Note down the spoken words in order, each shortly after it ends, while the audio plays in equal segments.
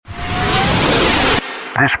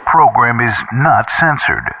This program is not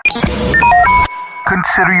censored.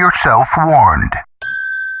 Consider yourself warned.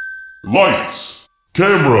 Lights,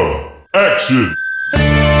 camera, action!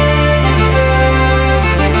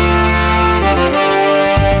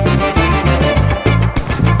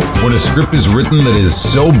 When a script is written that is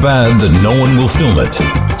so bad that no one will film it,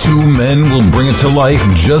 two men will bring it to life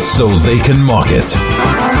just so they can mock it.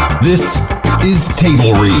 This is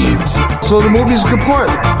Table Reads. So the movie's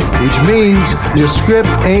kaput, which means your script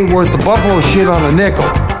ain't worth the buffalo shit on a nickel.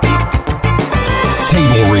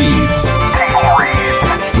 Table Reads.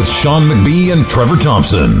 With Sean McBee and Trevor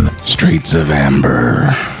Thompson. Streets of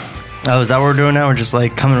Amber. Oh, is that what we're doing now? We're just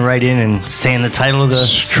like coming right in and saying the title of the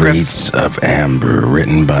Streets script? of Amber,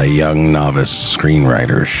 written by young novice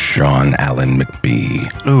screenwriter Sean Allen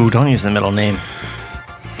McBee. Ooh, don't use the middle name.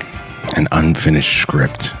 An unfinished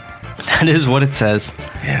script. That is what it says.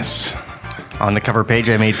 Yes. On the cover page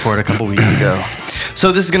I made for it a couple weeks ago.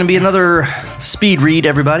 So this is going to be another speed read,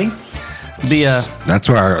 everybody. That's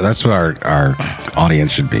what our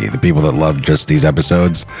audience should be. The people that love just these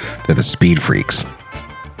episodes, they're the speed freaks.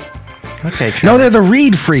 Okay. No, they're the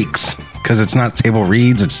read freaks. Because it's not table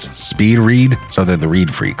reads, it's speed read. So they're the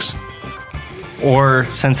read freaks. Or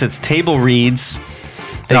since it's table reads,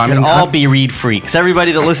 they can all be read freaks.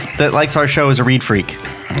 Everybody that likes our show is a read freak.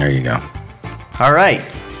 There you go. All right.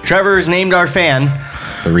 Trevor's named our fan.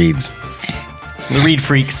 The reads. The read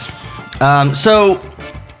freaks.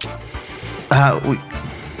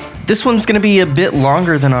 This one's going to be a bit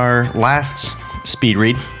longer than our last speed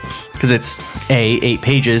read. Because it's A, 8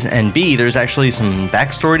 pages, and B, there's actually some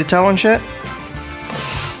backstory to tell and shit.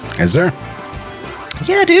 Is there?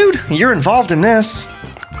 Yeah, dude. You're involved in this.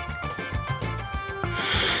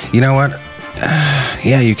 You know what?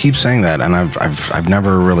 Yeah, you keep saying that, and I've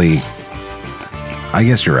never really... I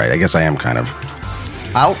guess you're right. I guess I am kind of...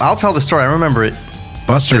 I'll tell the story. I remember it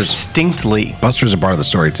distinctly. Buster's a part of the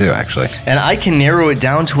story, too, actually. And I can narrow it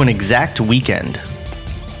down to an exact weekend.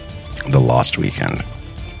 The Lost Weekend.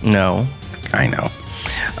 No. I know.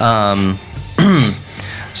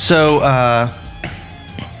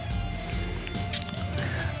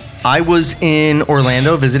 I was in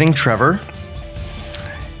Orlando visiting Trevor.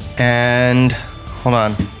 And hold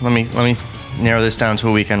on, let me narrow this down to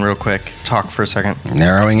a weekend real quick. Talk for a second.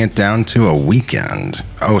 Narrowing it down to a weekend.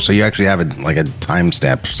 Oh, so you actually have a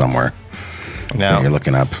timestamp somewhere. No. You're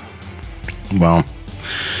looking up. Well,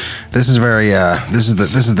 this is very this is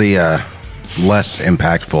the less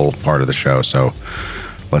impactful part of the show, so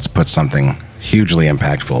let's put something hugely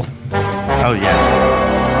impactful. Oh, yes.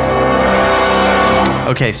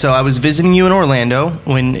 Okay, so I was visiting you in Orlando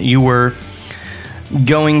when you were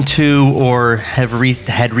going to or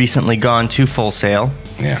had recently gone to Full Sail.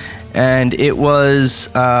 Yeah. And it was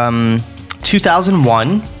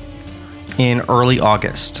 2001 in early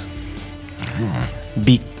August.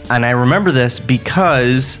 And I remember this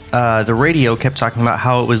because the radio kept talking about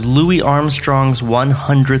how it was Louis Armstrong's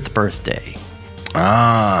 100th birthday.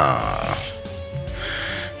 Ah.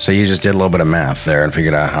 So you just did a little bit of math there and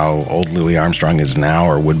figured out how old Louis Armstrong is now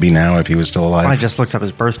or would be now if he was still alive? I just looked up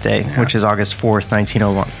his birthday, which is August 4th,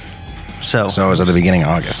 1901. So it was at the beginning of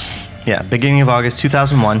August. Yeah, beginning of August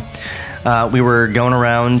 2001. We were going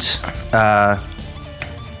around...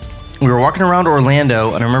 we were walking around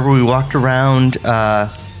Orlando, and I remember we walked around...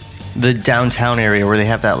 the downtown area where they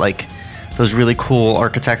have that those really cool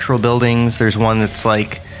architectural buildings. There's one that's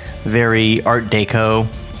very Art Deco.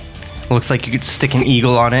 Looks like you could stick an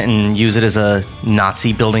eagle on it and use it as a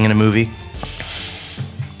Nazi building in a movie.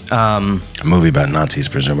 A movie about Nazis,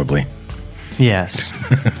 presumably. Yes.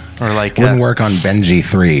 Or wouldn't work on Benji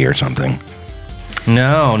 3 or something.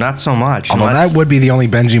 No, not so much. Although that would be the only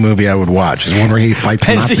Benji movie I would watch, is one where he fights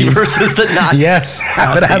Benji Nazis. versus the Nazis. Yes,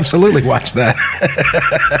 I would absolutely watch that.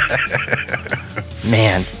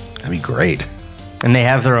 Man. That'd be great. And they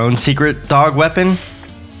have their own secret dog weapon.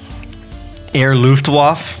 Air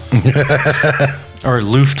Luftwaffe. Or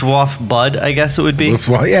Luftwaffe Bud, I guess it would be.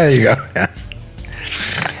 Luftwaffe, yeah, there you go. Yeah.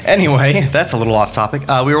 Anyway, that's a little off topic.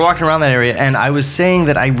 We were walking around that area, and I was saying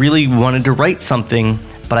that I really wanted to write something,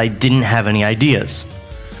 but I didn't have any ideas.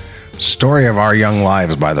 Story of our young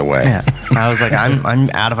lives, by the way. Yeah. I was like, I'm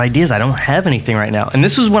out of ideas. I don't have anything right now. And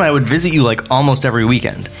this was when I would visit you almost every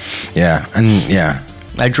weekend. Yeah, and yeah.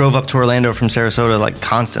 I drove up to Orlando from Sarasota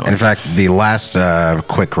constantly. In fact, the last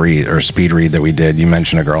quick read or speed read that we did, you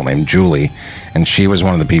mentioned a girl named Julie, and she was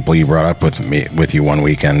one of the people you brought up with you one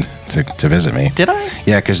weekend to visit me. Did I?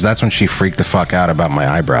 Yeah, because that's when she freaked the fuck out about my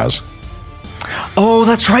eyebrows. Oh,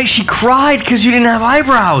 that's right. She cried because you didn't have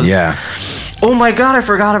eyebrows. Yeah. Oh my God, I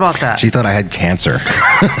forgot about that. She thought I had cancer.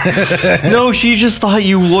 No, she just thought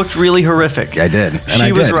you looked really horrific. I did. And She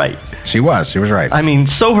I was did. right. She was right. I mean,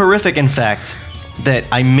 so horrific, in fact, that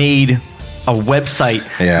I made a website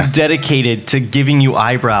dedicated to giving you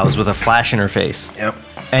eyebrows with a flash interface. Yep.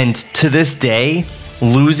 And to this day,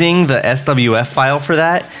 losing the SWF file for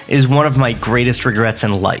that is one of my greatest regrets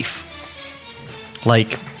in life.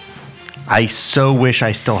 Like, I so wish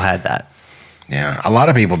I still had that. Yeah, a lot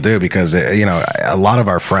of people do because, a lot of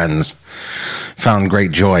our friends found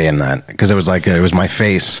great joy in that because it was like, it was my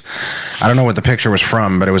face. I don't know what the picture was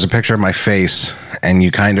from, but it was a picture of my face and you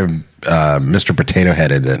kind of Mr. Potato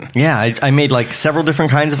Headed it. Yeah, I made like several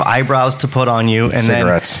different kinds of eyebrows to put on you. And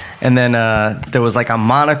cigarettes. Then there was like a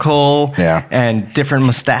monocle and different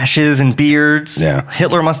mustaches and beards. Yeah.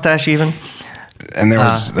 Hitler mustache even. And there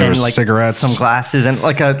was like cigarettes, some glasses, and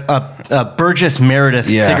like a Burgess Meredith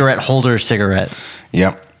cigarette holder cigarette.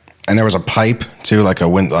 Yep, and there was a pipe too, like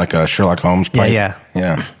a Sherlock Holmes pipe.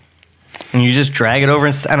 Yeah. And you just drag it over,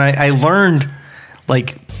 and I learned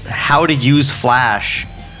like how to use Flash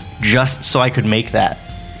just so I could make that.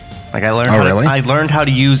 Like I learned. I learned how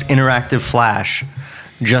to use interactive Flash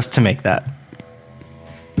just to make that,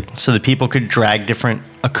 so that people could drag different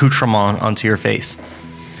accoutrements onto your face.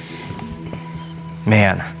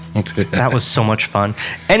 Man, that was so much fun.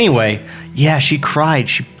 Anyway, yeah, she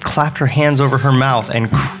cried. She clapped her hands over her mouth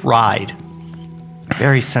and cried.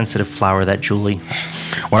 Very sensitive flower, that Julie.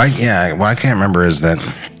 What I can't remember is that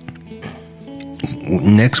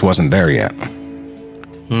Nix wasn't there yet.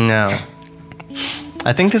 No.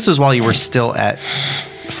 I think this was while you were still at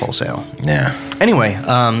Full Sail. Yeah. Anyway,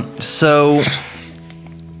 so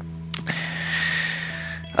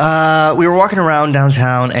we were walking around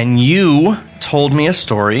downtown, and you told me a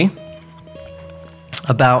story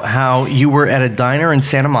about how you were at a diner in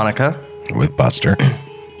Santa Monica with Buster.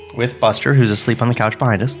 With Buster, who's asleep on the couch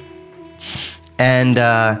behind us. And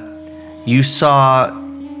you saw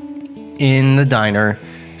in the diner,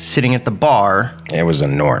 sitting at the bar... It was a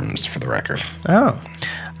Norm's, for the record. Oh.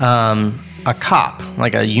 A cop,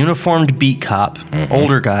 like a uniformed beat cop,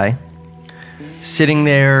 older guy, sitting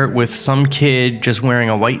there with some kid just wearing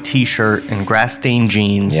a white t-shirt and grass-stained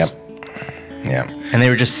jeans. Yep. Yeah. And they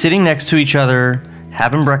were just sitting next to each other,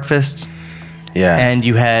 having breakfast. Yeah. And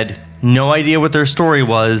you had no idea what their story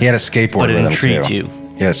was. He had a skateboard with him, too. But it intrigued you.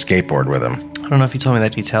 He had a skateboard with him. I don't know if you told me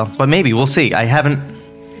that detail, but maybe. We'll see. I haven't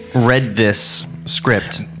read this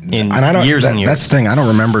script in years and years. That's the thing. I don't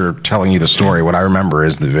remember telling you the story. What I remember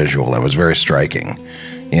is the visual. It was very striking.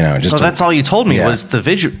 That's all you told me was the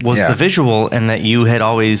visual, and that you had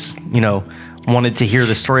always, wanted to hear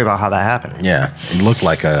the story about how that happened. Yeah, it looked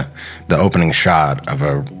like the opening shot of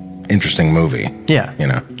a interesting movie. Yeah,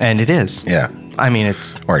 and it is. Yeah, I mean it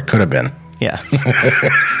could have been. Yeah,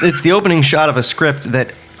 it's the opening shot of a script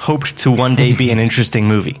that hoped to one day be an interesting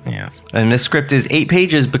movie. Yes, and this script is 8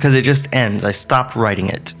 pages because it just ends. I stopped writing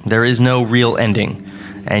it. There is no real ending,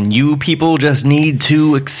 and you people just need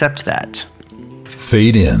to accept that.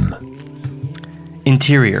 Fade in.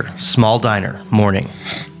 Interior, small diner, morning.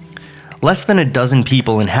 Less than a dozen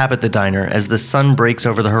people inhabit the diner as the sun breaks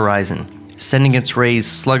over the horizon, sending its rays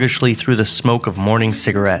sluggishly through the smoke of morning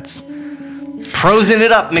cigarettes. Prosing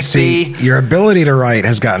it up, McBee! See, your ability to write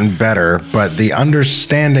has gotten better, but the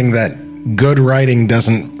understanding that good writing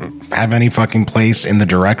doesn't have any fucking place in the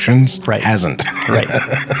directions hasn't. Right.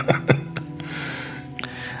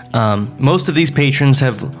 Most of these patrons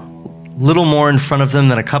have little more in front of them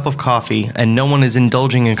than a cup of coffee, and no one is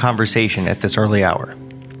indulging in conversation at this early hour.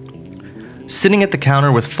 Sitting at the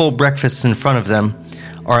counter with full breakfasts in front of them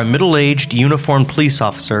are a middle-aged uniformed police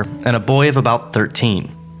officer and a boy of about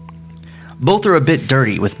 13. Both are a bit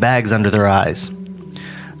dirty, with bags under their eyes.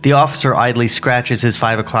 The officer idly scratches his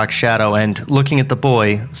 5 o'clock shadow and, looking at the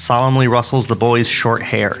boy, solemnly rustles the boy's short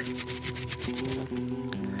hair.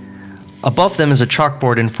 Above them is a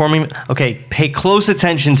chalkboard informing... Okay, pay close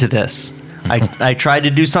attention to this. I tried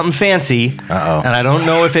to do something fancy, and I don't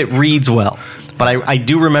know if it reads well, but I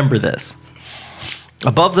do remember this.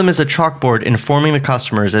 Above them is a chalkboard informing the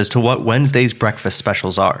customers as to what Wednesday's breakfast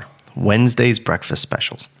specials are. Wednesday's breakfast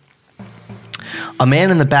specials. A man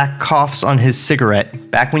in the back coughs on his cigarette,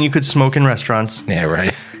 back when you could smoke in restaurants. Yeah,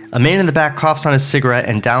 right. A man in the back coughs on his cigarette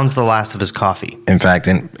and downs the last of his coffee. In fact,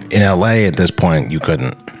 in L.A. at this point, you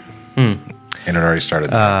couldn't. And it already started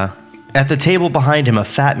there. At the table behind him, a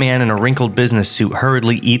fat man in a wrinkled business suit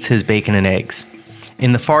hurriedly eats his bacon and eggs.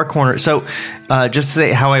 In the far corner... So, just to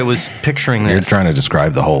say how I was picturing this... You're trying to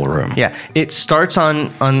describe the whole room. Yeah. It starts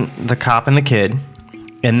on the cop and the kid,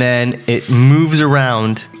 and then it moves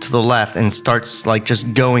around to the left and starts, like,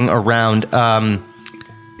 just going around...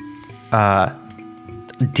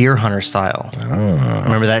 Deer Hunter style.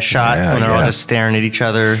 Remember that shot when they're all just staring at each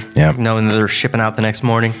other, knowing that they're shipping out the next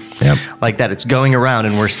morning? Yep. Like that. It's going around,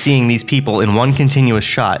 and we're seeing these people in one continuous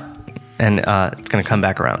shot, and it's going to come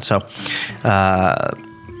back around. So,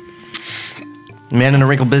 man in a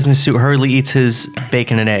wrinkled business suit hurriedly eats his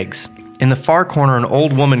bacon and eggs. In the far corner, an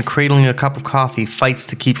old woman cradling a cup of coffee fights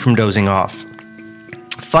to keep from dozing off.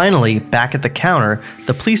 Finally, back at the counter,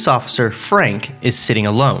 the police officer, Frank, is sitting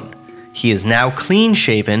alone. He is now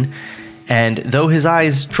clean-shaven, and though his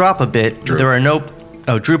eyes drop a bit, droop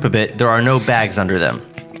a bit, there are no bags under them.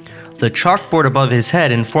 The chalkboard above his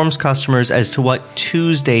head informs customers as to what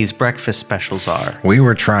Tuesday's breakfast specials are. We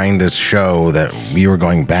were trying to show that we were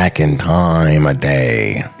going back in time a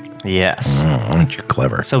day. Yes. Aren't you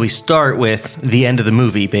clever? So we start with the end of the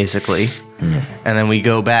movie, basically, and then we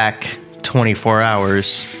go back 24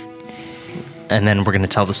 hours, and then we're going to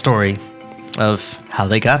tell the story of how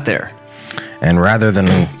they got there. And rather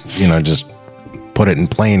than, just put it in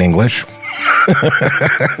plain English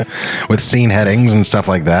with scene headings and stuff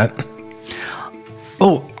like that.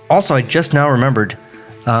 Oh, also, I just now remembered,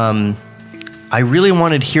 I really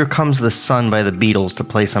wanted Here Comes the Sun by the Beatles to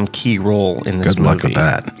play some key role in this movie. Good luck with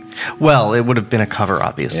that. Well, it would have been a cover,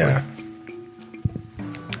 obviously. Yeah.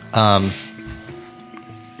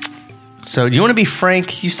 So, do you want to be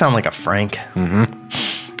Frank? You sound like a Frank.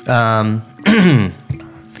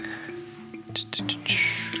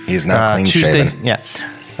 He's not clean-shaven. Tuesdays, yeah.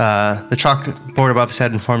 The chalkboard above his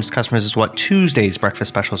head informs customers as what Tuesday's breakfast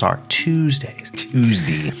specials are. Tuesday.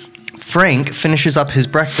 Frank finishes up his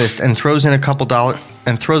breakfast and throws a couple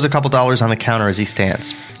dollars on the counter as he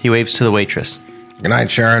stands. He waves to the waitress. Good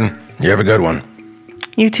night, Sharon. You have a good one.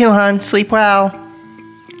 You too, hon. Sleep well.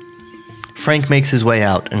 Frank makes his way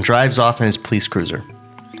out and drives off in his police cruiser.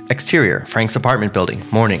 Exterior, Frank's apartment building,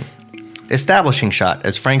 morning. Establishing shot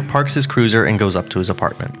as Frank parks his cruiser and goes up to his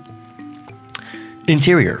apartment.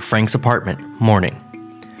 Interior, Frank's apartment, morning.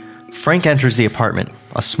 Frank enters the apartment,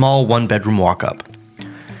 a small one-bedroom walk-up.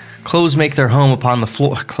 Clothes make their home upon the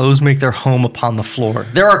floor. Clothes make their home upon the floor.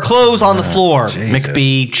 There are clothes on the floor, Jesus.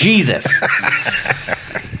 McBee. Jesus.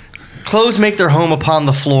 Clothes make their home upon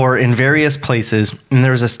the floor in various places, and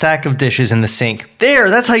there's a stack of dishes in the sink. There,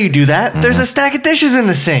 that's how you do that. There's a stack of dishes in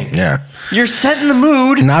the sink. Yeah. You're setting the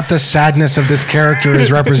mood. Not the sadness of this character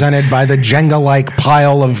is represented by the Jenga-like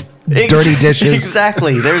pile of dirty dishes.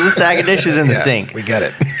 Exactly. There's a stack of dishes in the sink. We get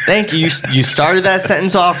it. Thank you. You started that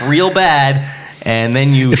sentence off real bad, and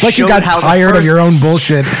then you It's like you got tired of your own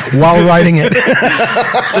bullshit while writing it.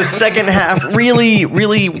 The second half really,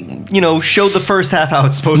 showed the first half how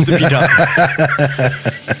it's supposed to be done.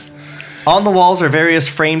 On the walls are various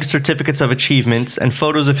framed certificates of achievements and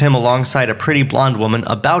photos of him alongside a pretty blonde woman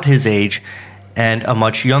about his age and a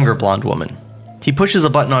much younger blonde woman. He pushes a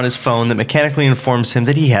button on his phone that mechanically informs him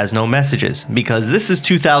that he has no messages, because this is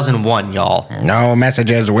 2001, y'all. No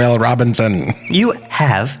messages, Will Robinson. You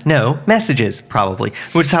have no messages, probably,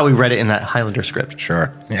 which is how we read it in that Highlander script.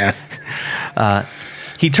 Sure, yeah.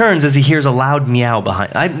 He turns as he hears a loud meow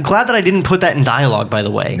behind. I'm glad that I didn't put that in dialogue, by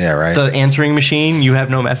the way. Yeah, right. The answering machine, you have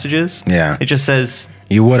no messages. Yeah. It just says...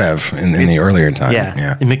 You would have in the earlier time.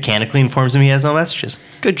 Yeah. It mechanically informs him he has no messages.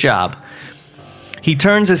 Good job. He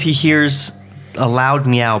turns as he hears a loud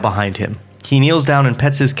meow behind him. He kneels down and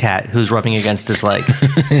pets his cat, who's rubbing against his leg.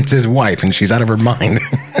 It's his wife, and she's out of her mind.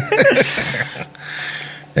 Hey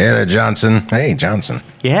there, Johnson. Hey, Johnson.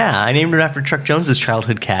 Yeah, I named her after Chuck Jones's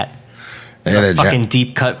childhood cat. Hey there, fucking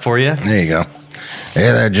deep cut for you. There you go.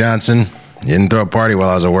 Hey there, Johnson. You didn't throw a party while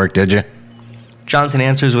I was at work, did you? Johnson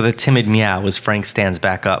answers with a timid meow as Frank stands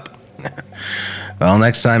back up. Well,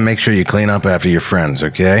 next time, make sure you clean up after your friends,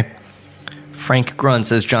 okay? Frank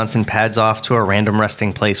grunts as Johnson pads off to a random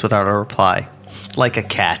resting place without a reply. Like a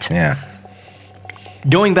cat. Yeah.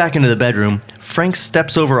 Going back into the bedroom, Frank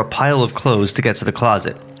steps over a pile of clothes to get to the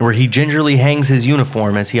closet, where he gingerly hangs his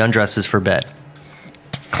uniform as he undresses for bed.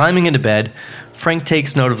 Climbing into bed, Frank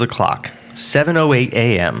takes note of the clock. 7:08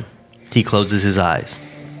 a.m. He closes his eyes.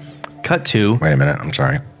 Cut to... Wait a minute, I'm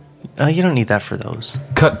sorry. You don't need that for those.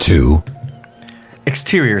 Cut to...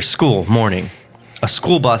 Exterior, school, morning. A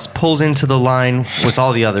school bus pulls into the line with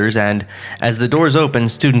all the others, and as the doors open,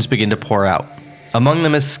 students begin to pour out. Among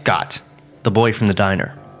them is Scott, the boy from the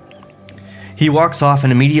diner. He walks off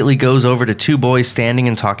and immediately goes over to two boys standing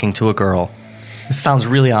and talking to a girl. This sounds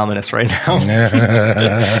really ominous right now.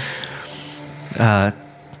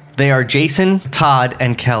 They are Jason, Todd,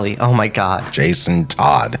 and Kelly. Oh my God. Jason,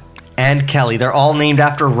 Todd. And Kelly. They're all named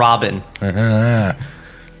after Robin.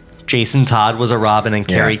 Jason Todd was a Robin, and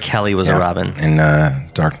Carrie Kelly was a Robin. In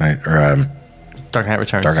Dark Knight Returns. Dark Knight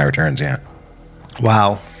Returns. Dark Knight Returns, yeah.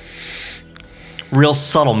 Wow. Real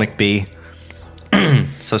subtle, McBee.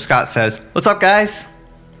 So Scott says, "What's up, guys?"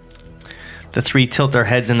 The three tilt their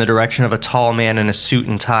heads in the direction of a tall man in a suit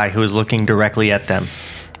and tie who is looking directly at them.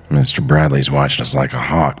 Mr. Bradley's watching us like a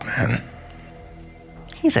hawk, man.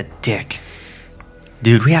 He's a dick.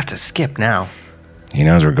 Dude, we have to skip now. He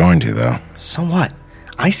knows we're going to, though. So what?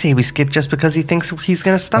 I say we skip just because he thinks he's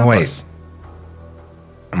going to stop us.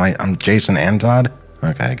 I'm Jason and Todd?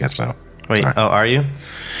 Okay, I guess so. Wait, Right. Oh, are you?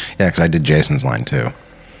 Yeah, because I did Jason's line, too.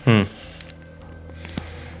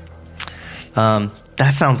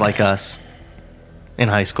 That sounds like us in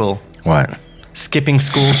high school. What? Skipping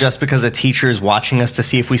school just because a teacher is watching us to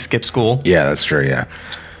see if we skip school. Yeah, that's true, yeah.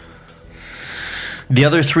 The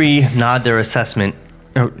other three nod their assessment.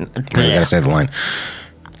 Wait, you gotta say the line.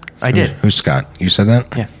 I did. Who's Scott? You said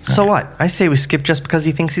that? Yeah. So what? I say we skip just because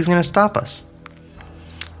he thinks he's going to stop us.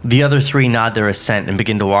 The other three nod their assent and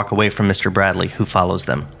begin to walk away from Mr. Bradley, who follows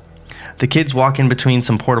them. The kids walk in between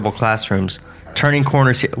some portable classrooms, turning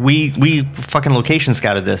corners. We fucking location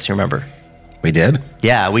scouted this, you remember? We did?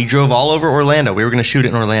 Yeah, we drove all over Orlando. We were going to shoot it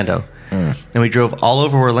in Orlando. And we drove all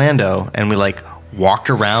over Orlando, and we, like,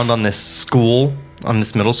 walked around on this school, on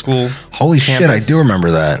this middle school. Holy shit, I campus. do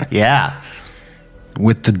remember that. Yeah.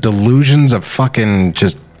 With the delusions of fucking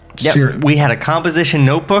just... Yeah, we had a composition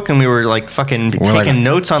notebook, and we were, like, fucking taking like-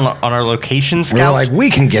 notes on our location we scout. were like, we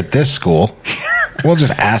can get this school. We'll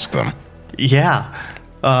just ask them. Yeah.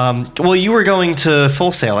 Well, you were going to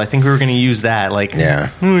Full Sail. I think we were going to use that. Like, Yeah.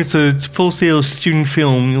 oh, it's a Full Sail student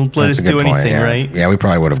film. You'll let That's us a good do point, anything, yeah. right? Yeah, we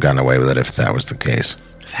probably would have gotten away with it if that was the case.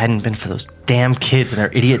 If it hadn't been for those damn kids and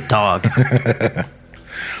their idiot dog.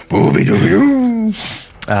 Booby-dooby-doo.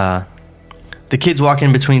 The kids walk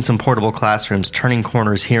in between some portable classrooms, turning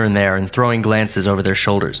corners here and there and throwing glances over their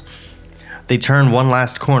shoulders. They turn one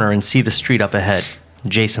last corner and see the street up ahead.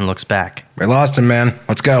 Jason looks back. We lost him, man.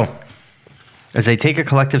 Let's go. As they take a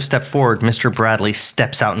collective step forward, Mr. Bradley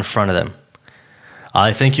steps out in front of them.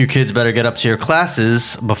 I think you kids better get up to your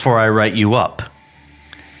classes before I write you up.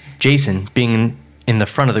 Jason, being in the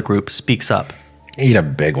front of the group, speaks up. Eat a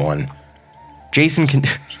big one. Jason can...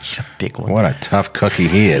 Eat a big one. What a tough cookie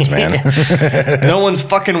he is, man. No one's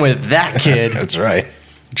fucking with that kid. That's right.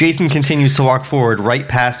 Jason continues to walk forward right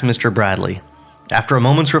past Mr. Bradley. After a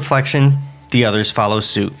moment's reflection, the others follow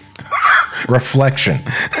suit. Reflection.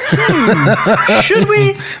 Should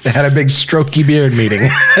we? They had a big strokey beard meeting.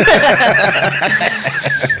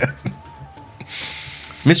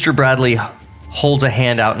 Mr. Bradley holds a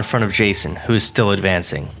hand out in front of Jason, who is still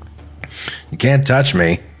advancing. You can't touch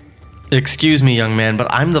me. Excuse me, young man, but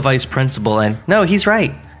I'm the vice principal, and... No, he's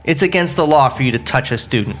right. It's against the law for you to touch a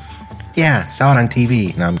student. Yeah, saw it on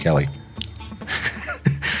TV. No, I'm Kelly.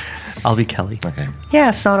 I'll be Kelly. Okay.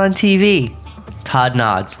 Yeah, saw it on TV. Todd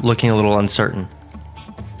nods, looking a little uncertain.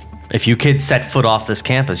 If you kids set foot off this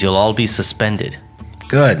campus, you'll all be suspended.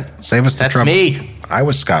 Good. Save us the That's trouble. me. I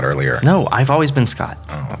was Scott earlier. No, I've always been Scott.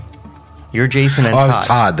 Oh. You're Jason and Oh, Todd. it was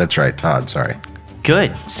Todd. That's right. Todd, sorry.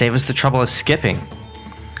 Good. Save us the trouble of skipping.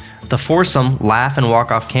 The foursome laugh and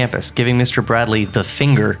walk off campus, giving Mr. Bradley the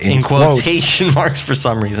finger in quotes. quotation marks for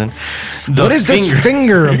some reason. The What is this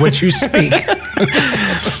finger of which you speak?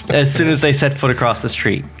 As soon as they set foot across the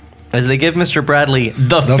street. As they give Mr. Bradley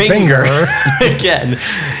the finger. again,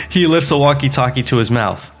 he lifts a walkie-talkie to his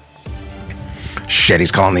mouth. Shit,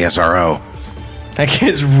 he's calling the SRO. That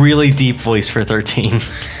kid's really deep voice for 13.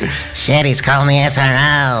 Shit, he's calling the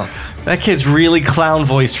SRO. That kid's really clown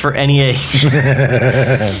voiced for any age.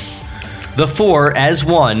 The four, as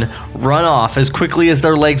one, run off as quickly as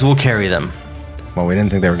their legs will carry them. Well, we didn't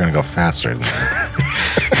think they were going to go faster than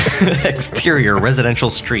that. Exterior residential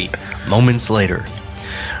street. Moments later.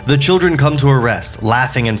 The children come to a rest,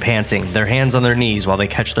 laughing and panting, their hands on their knees while they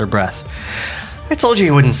catch their breath. I told you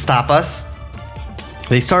he wouldn't stop us.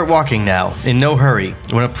 They start walking now, in no hurry,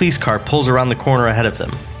 when a police car pulls around the corner ahead of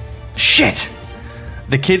them. Shit!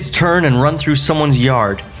 The kids turn and run through someone's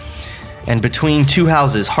yard, and between two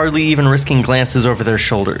houses, hardly even risking glances over their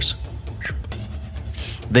shoulders.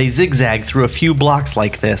 They zigzag through a few blocks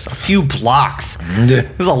like this. A few blocks. This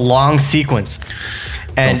is a long sequence.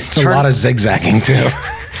 And It's a lot of zigzagging, too.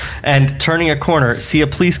 And turning a corner, see a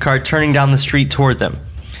police car turning down the street toward them.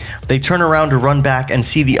 They turn around to run back and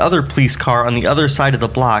see the other police car on the other side of the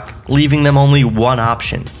block, leaving them only one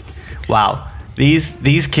option. Wow.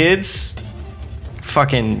 These kids,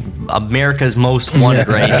 fucking America's Most Wanted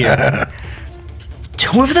right here.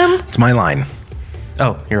 Two of them? It's my line.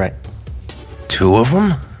 Oh, you're right. Two of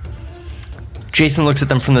them? Jason looks at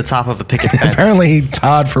them from the top of a picket fence. Apparently,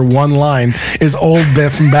 Todd, for one line, is old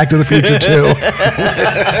Biff from Back to the Future 2.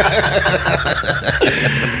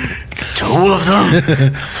 2 of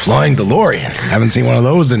them? Flying DeLorean. Haven't seen one of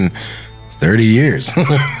those in 30 years.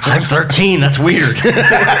 I'm 13. That's weird.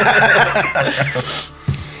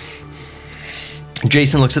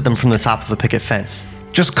 Jason looks at them from the top of the picket fence.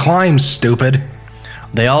 Just climb, stupid.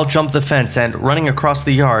 They all jump the fence and, running across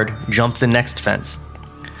the yard, jump the next fence.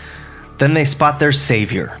 Then they spot their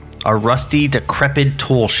savior, a rusty, decrepit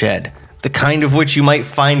tool shed, the kind of which you might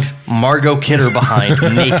find Margot Kidder behind,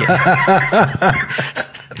 naked.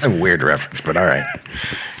 That's a weird reference, but all right.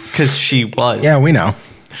 Because she was. Yeah, we know.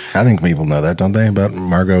 I think people know that, don't they? About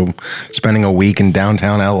Margot spending a week in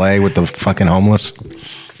downtown LA with the fucking homeless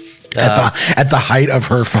at the height of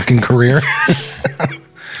her fucking career.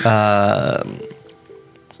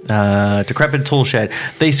 Decrepit tool shed.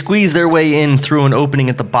 They squeeze their way in through an opening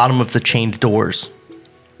at the bottom of the chained doors.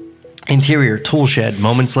 Interior tool shed.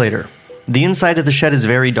 Moments later, the inside of the shed is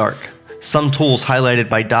very dark. Some tools highlighted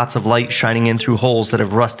by dots of light shining in through holes that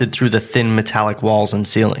have rusted through the thin metallic walls and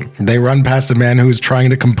ceiling. They run past a man who is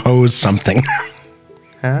trying to compose something.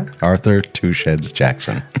 Huh? Arthur Two Sheds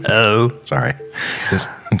Jackson. Oh. Sorry. It's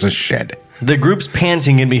a shed. The group's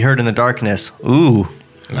panting can be heard in the darkness. Ooh.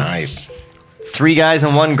 Nice. 3 guys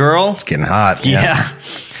and 1 girl. It's getting hot. Yeah.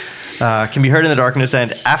 Can be heard in the darkness,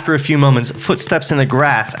 and after a few moments, footsteps in the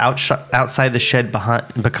grass outside the shed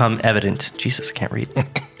become evident. Jesus, I can't read.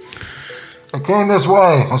 I came this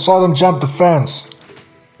way. I saw them jump the fence.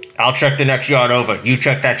 I'll check the next yard over. You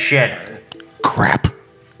check that shed. Crap.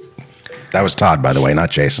 That was Todd, by the way,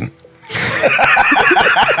 not Jason.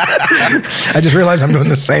 I just realized I'm doing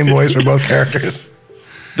the same voice for both characters.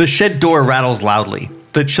 The shed door rattles loudly.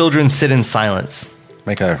 The children sit in silence.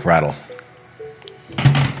 Make a rattle.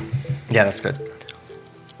 Yeah, that's good.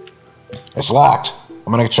 It's locked.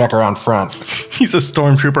 I'm going to check around front. He's a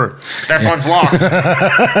stormtrooper. This one's locked. Move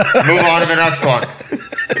on to the next one.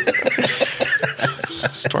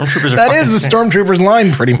 Stormtroopers are That is the Stormtrooper's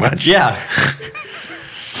line, pretty much. Yeah.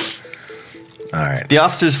 All right. The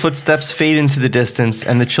officer's footsteps fade into the distance,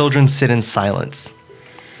 and the children sit in silence.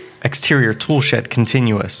 Exterior tool shed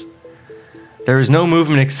continuous. There is no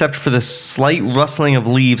movement except for the slight rustling of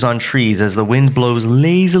leaves on trees as the wind blows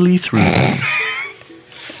lazily through them.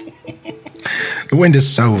 The wind is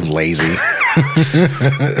so lazy.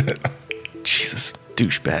 Jesus,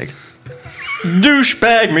 douchebag.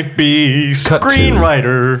 Douchebag McBee, Cut to.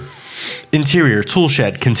 screenwriter. Interior tool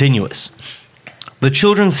shed continuous. The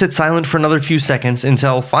children sit silent for another few seconds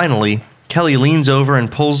until, finally, Kelly leans over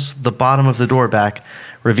and pulls the bottom of the door back,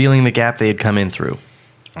 revealing the gap they had come in through.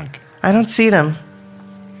 Okay. I don't see them.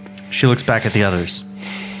 She looks back at the others.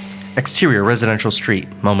 Exterior residential street.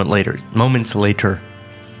 Moments later.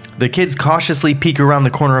 The kids cautiously peek around the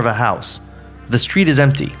corner of a house. The street is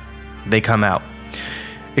empty. They come out.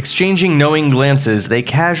 Exchanging knowing glances, they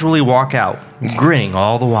casually walk out, grinning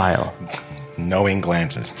all the while. Knowing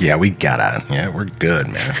glances. Yeah, we gotta. Yeah, we're good,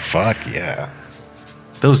 man. Fuck yeah.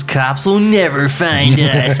 Those cops will never find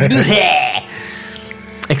us.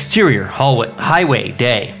 Exterior, highway,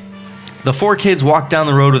 day. The 4 kids walk down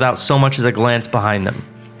the road without so much as a glance behind them.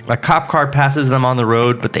 A cop car passes them on the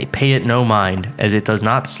road, but they pay it no mind, as it does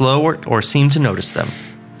not slow or seem to notice them.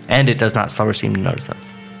 And it does not slow or seem to notice them.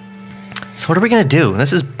 So what are we going to do?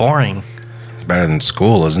 This is boring. Better than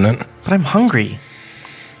school, isn't it? But I'm hungry.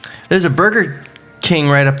 There's a Burger King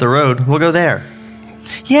right up the road. We'll go there.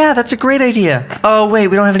 Yeah, that's a great idea. Oh, wait,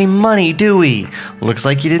 we don't have any money, do we? Looks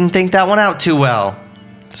like you didn't think that one out too well.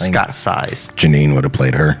 Scott sighs. Janine would have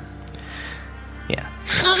played her. Yeah.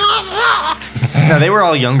 No, they were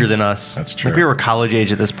all younger than us. That's true. Like we were college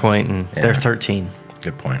age at this point, and they're 13.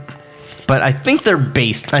 Good point. But I think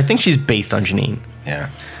she's based on Janine. Yeah.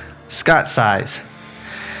 Scott sighs.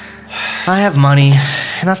 I have money.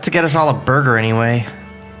 Enough to get us all a burger anyway.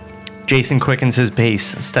 Jason quickens his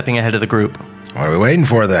pace, stepping ahead of the group. What are we waiting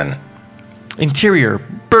for then? Interior,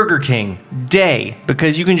 Burger King, day,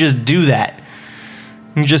 because you can just do that.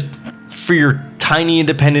 You can just, for your tiny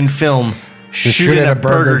independent film, Just shoot at a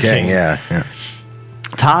Burger King. Yeah.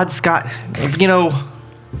 Todd, Scott,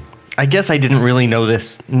 I guess I didn't really know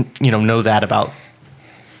that about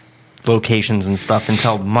locations and stuff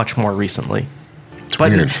until much more recently.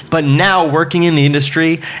 Weird. But now working in the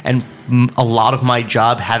industry and a lot of my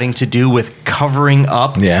job having to do with covering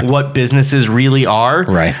up what businesses really are,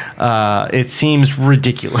 right? It seems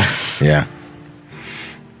ridiculous. Yeah.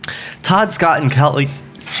 Todd, Scott, and Kelly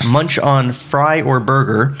munch on fry or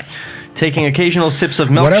burger, taking occasional sips of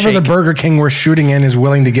milkshake. Whatever the Burger King we're shooting in is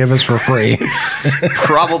willing to give us for free.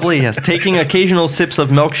 Probably, yes. Taking occasional sips of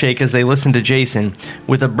milkshake as they listen to Jason,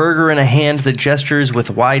 with a burger in a hand that gestures with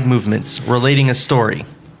wide movements, relating a story.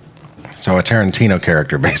 So a Tarantino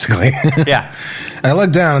character, basically. Yeah. And I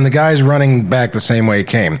look down, and the guy's running back the same way he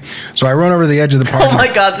came. So I run over to the edge of the park. Oh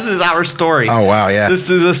my God, this is our story. Oh, wow, yeah.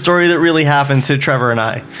 This is a story that really happened to Trevor and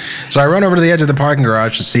I. So I run over to the edge of the parking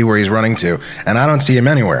garage to see where he's running to, and I don't see him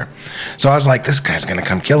anywhere. So I was like, this guy's going to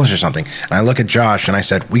come kill us or something. And I look at Josh, and I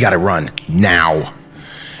said, we got to run now.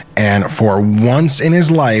 And for once in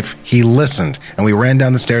his life, he listened, and we ran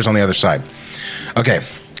down the stairs on the other side. Okay,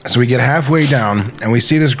 so we get halfway down, and we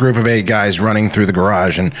see this group of 8 guys running through the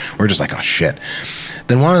garage, and we're just like, oh, shit.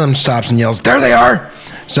 Then one of them stops and yells, there they are!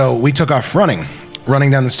 So we took off running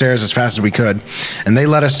down the stairs as fast as we could, and they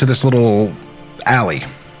led us to this little alley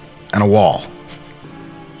and a wall.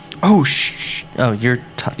 Oh, oh,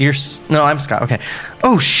 no, I'm Scott. Okay.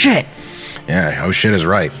 Oh, shit. Yeah, oh, shit is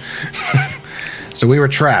right. So we were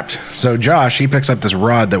trapped. So Josh, he picks up this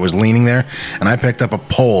rod that was leaning there, and I picked up a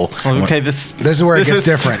pole. Okay, this is where it gets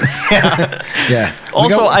different. Yeah. Yeah.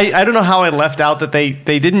 Also, I don't know how I left out that they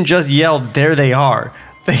didn't just yell, there they are.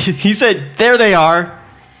 He said, there they are.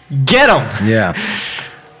 Get them. Yeah.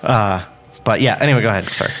 But yeah, anyway, go ahead.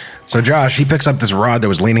 Sorry. So Josh, he picks up this rod that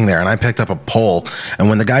was leaning there, and I picked up a pole. And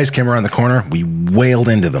when the guys came around the corner, we wailed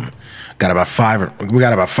into them. We got about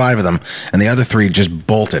 5 of them, and the other 3 just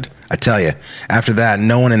bolted. I tell you, after that,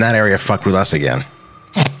 no one in that area fucked with us again.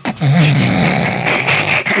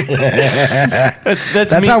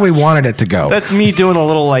 That's how we wanted it to go. That's me doing a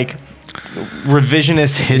little like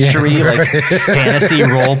revisionist history, like fantasy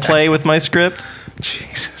role play with my script.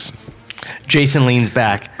 Jesus. Jason leans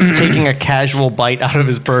back, taking a casual bite out of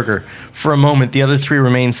his burger. For a moment, the other 3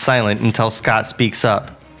 remain silent until Scott speaks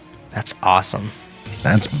up. That's awesome.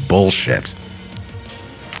 That's bullshit.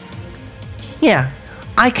 Yeah,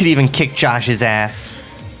 I could even kick Josh's ass.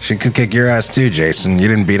 She could kick your ass too, Jason. You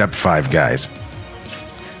didn't beat up 5 guys.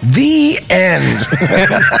 The end.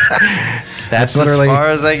 That's literally as far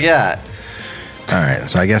as I got. All right,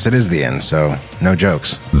 so I guess it is the end, so no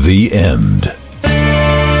jokes. The end.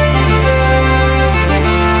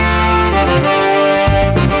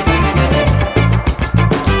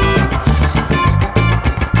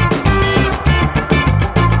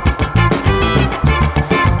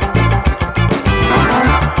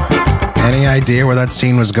 Any idea where that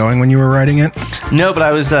scene was going when you were writing it? No, but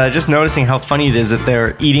I was just noticing how funny it is that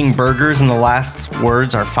they're eating burgers and the last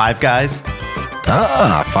words are 5 guys.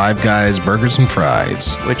 Ah, 5 guys, burgers and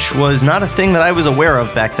fries. Which was not a thing that I was aware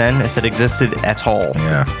of back then, if it existed at all.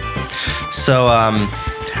 Yeah. So,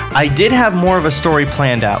 I did have more of a story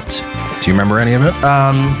planned out. Do you remember any of it?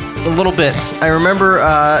 Little bits. I remember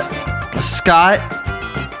Scott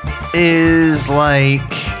is like...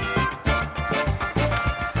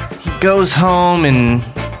 goes home and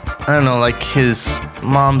I don't know, like his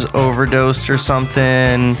mom's overdosed or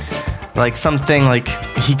something, like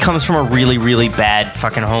he comes from a really, really bad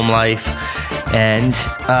fucking home life, and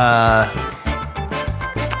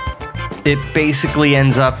it basically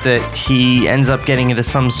ends up that he ends up getting into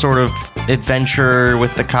some sort of adventure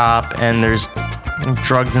with the cop, and there's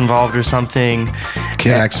drugs involved or something.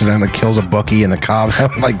 Kid accidentally kills a bookie, and the cop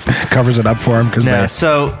like covers it up for him because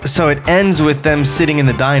so it ends with them sitting in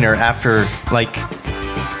the diner after like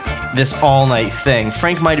this all night thing.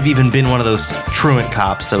 Frank might have even been one of those truant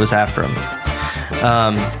cops that was after him.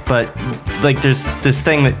 But like there's this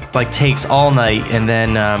thing that like takes all night, and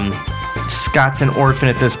then Scott's an orphan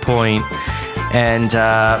at this point, and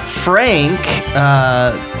Frank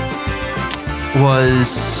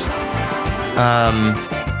was.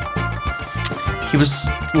 He was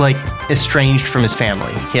like estranged from his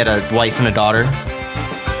family. He had a wife and a daughter,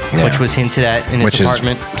 which was hinted at in his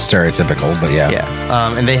apartment. Is stereotypical, but yeah.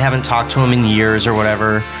 Yeah. And they haven't talked to him in years or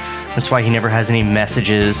whatever. That's why he never has any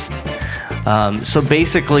messages. So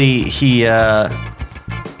basically, he,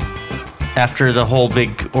 after the whole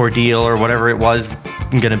big ordeal or whatever it was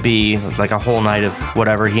going to be, like a whole night of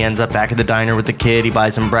whatever, he ends up back at the diner with the kid. He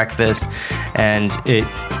buys him breakfast, and it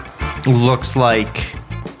looks like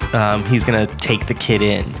he's gonna take the kid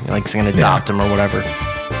in, like he's gonna adopt him or whatever.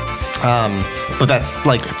 But that's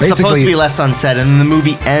like basically supposed to be left unsaid, and the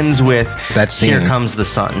movie ends with that scene. Here comes the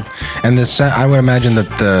sun. And I would imagine that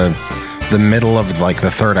the middle of like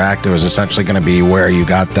the third act was essentially going to be where you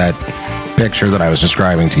got that picture that I was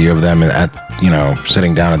describing to you of them at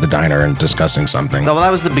sitting down at the diner and discussing something. No, well,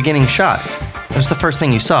 that was the beginning shot. It was the first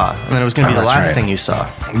thing you saw, and then it was going to be the last thing you saw.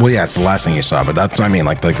 Well, yeah, it's the last thing you saw, but that's what I mean.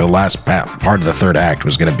 Like the last part of the third act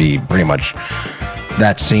was going to be pretty much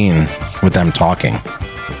that scene with them talking,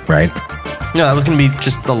 right? No, that was going to be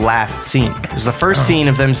just the last scene. It was the first scene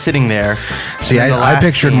of them sitting there. See, I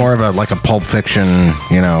pictured more of a Pulp Fiction,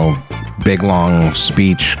 big long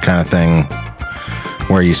speech kind of thing,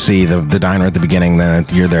 where you see the diner at the beginning, then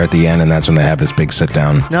you're there at the end, and that's when they have this big sit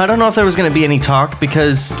down. No, I don't know if there was going to be any talk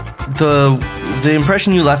because the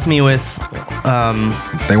impression you left me with,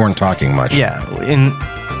 they weren't talking much. Yeah,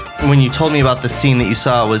 when you told me about the scene that you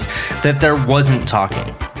saw was that there wasn't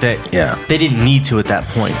talking. That they didn't need to at that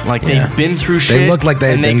point. Like they'd been through shit. They looked like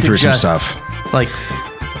they had been through some stuff. Like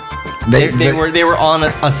they were on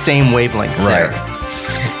a same wavelength, right? There.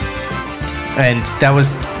 And that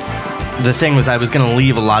was the thing, was I was going to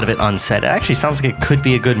leave a lot of it unsaid. It actually sounds like it could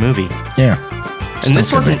be a good movie. Yeah, and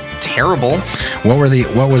this wasn't terrible. What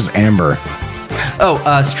was Amber?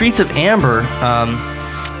 Oh, Streets of Amber.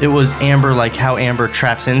 It was amber, like how amber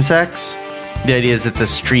traps insects. The idea is that the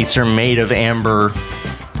streets are made of amber,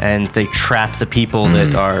 and they trap the people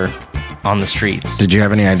that are on the streets. Did you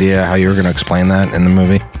have any idea how you were going to explain that in the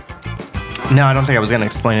movie? No, I don't think I was going to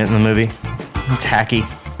explain it in the movie. It's hacky.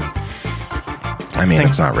 I mean,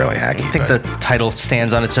 it's not really hacky. I think the title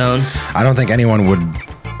stands on its own. I don't think anyone would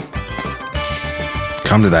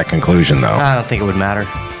come to that conclusion, though. I don't think it would matter.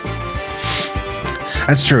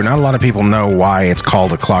 That's true. Not a lot of people know why it's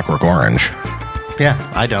called A Clockwork Orange. Yeah,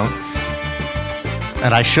 I don't.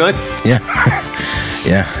 And I should. Yeah.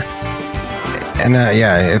 Yeah. And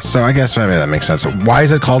it's so I guess maybe that makes sense. Why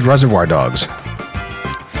is it called Reservoir Dogs?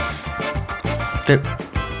 They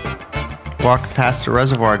walk past a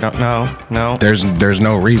reservoir. No. There's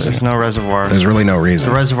no reason. There's no reservoir. There's really no reason.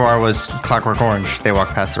 The reservoir was Clockwork Orange. They walk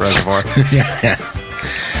past the reservoir. Yeah.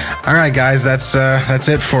 All right, guys, that's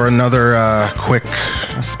it for another quick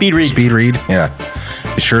speed read. Yeah.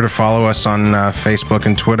 Be sure to follow us on Facebook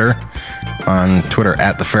and Twitter. On Twitter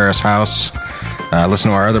at The Ferris House.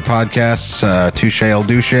 Listen to our other podcasts, Touche El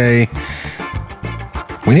Douche.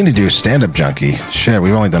 We need to do Stand-Up Junkie. Shit,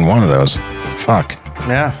 we've only done one of those. Fuck.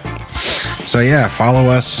 Yeah. So yeah, follow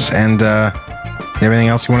us. And you have anything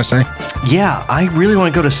else you want to say? Yeah, I really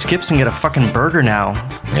want to go to Skip's and get a fucking burger now.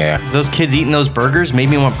 Yeah. Those kids eating those burgers made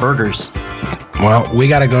me want burgers. Well, we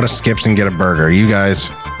got to go to Skip's and get a burger. You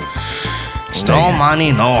guys stay. No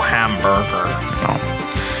money, no hamburger. No.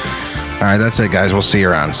 All right, that's it, guys. We'll see you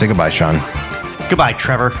around. Say goodbye, Sean. Goodbye,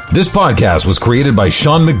 Trevor. This podcast was created by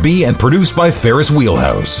Sean McBee and produced by Ferris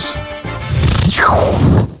Wheelhouse.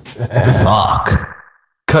 Fuck.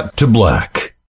 Cut to black.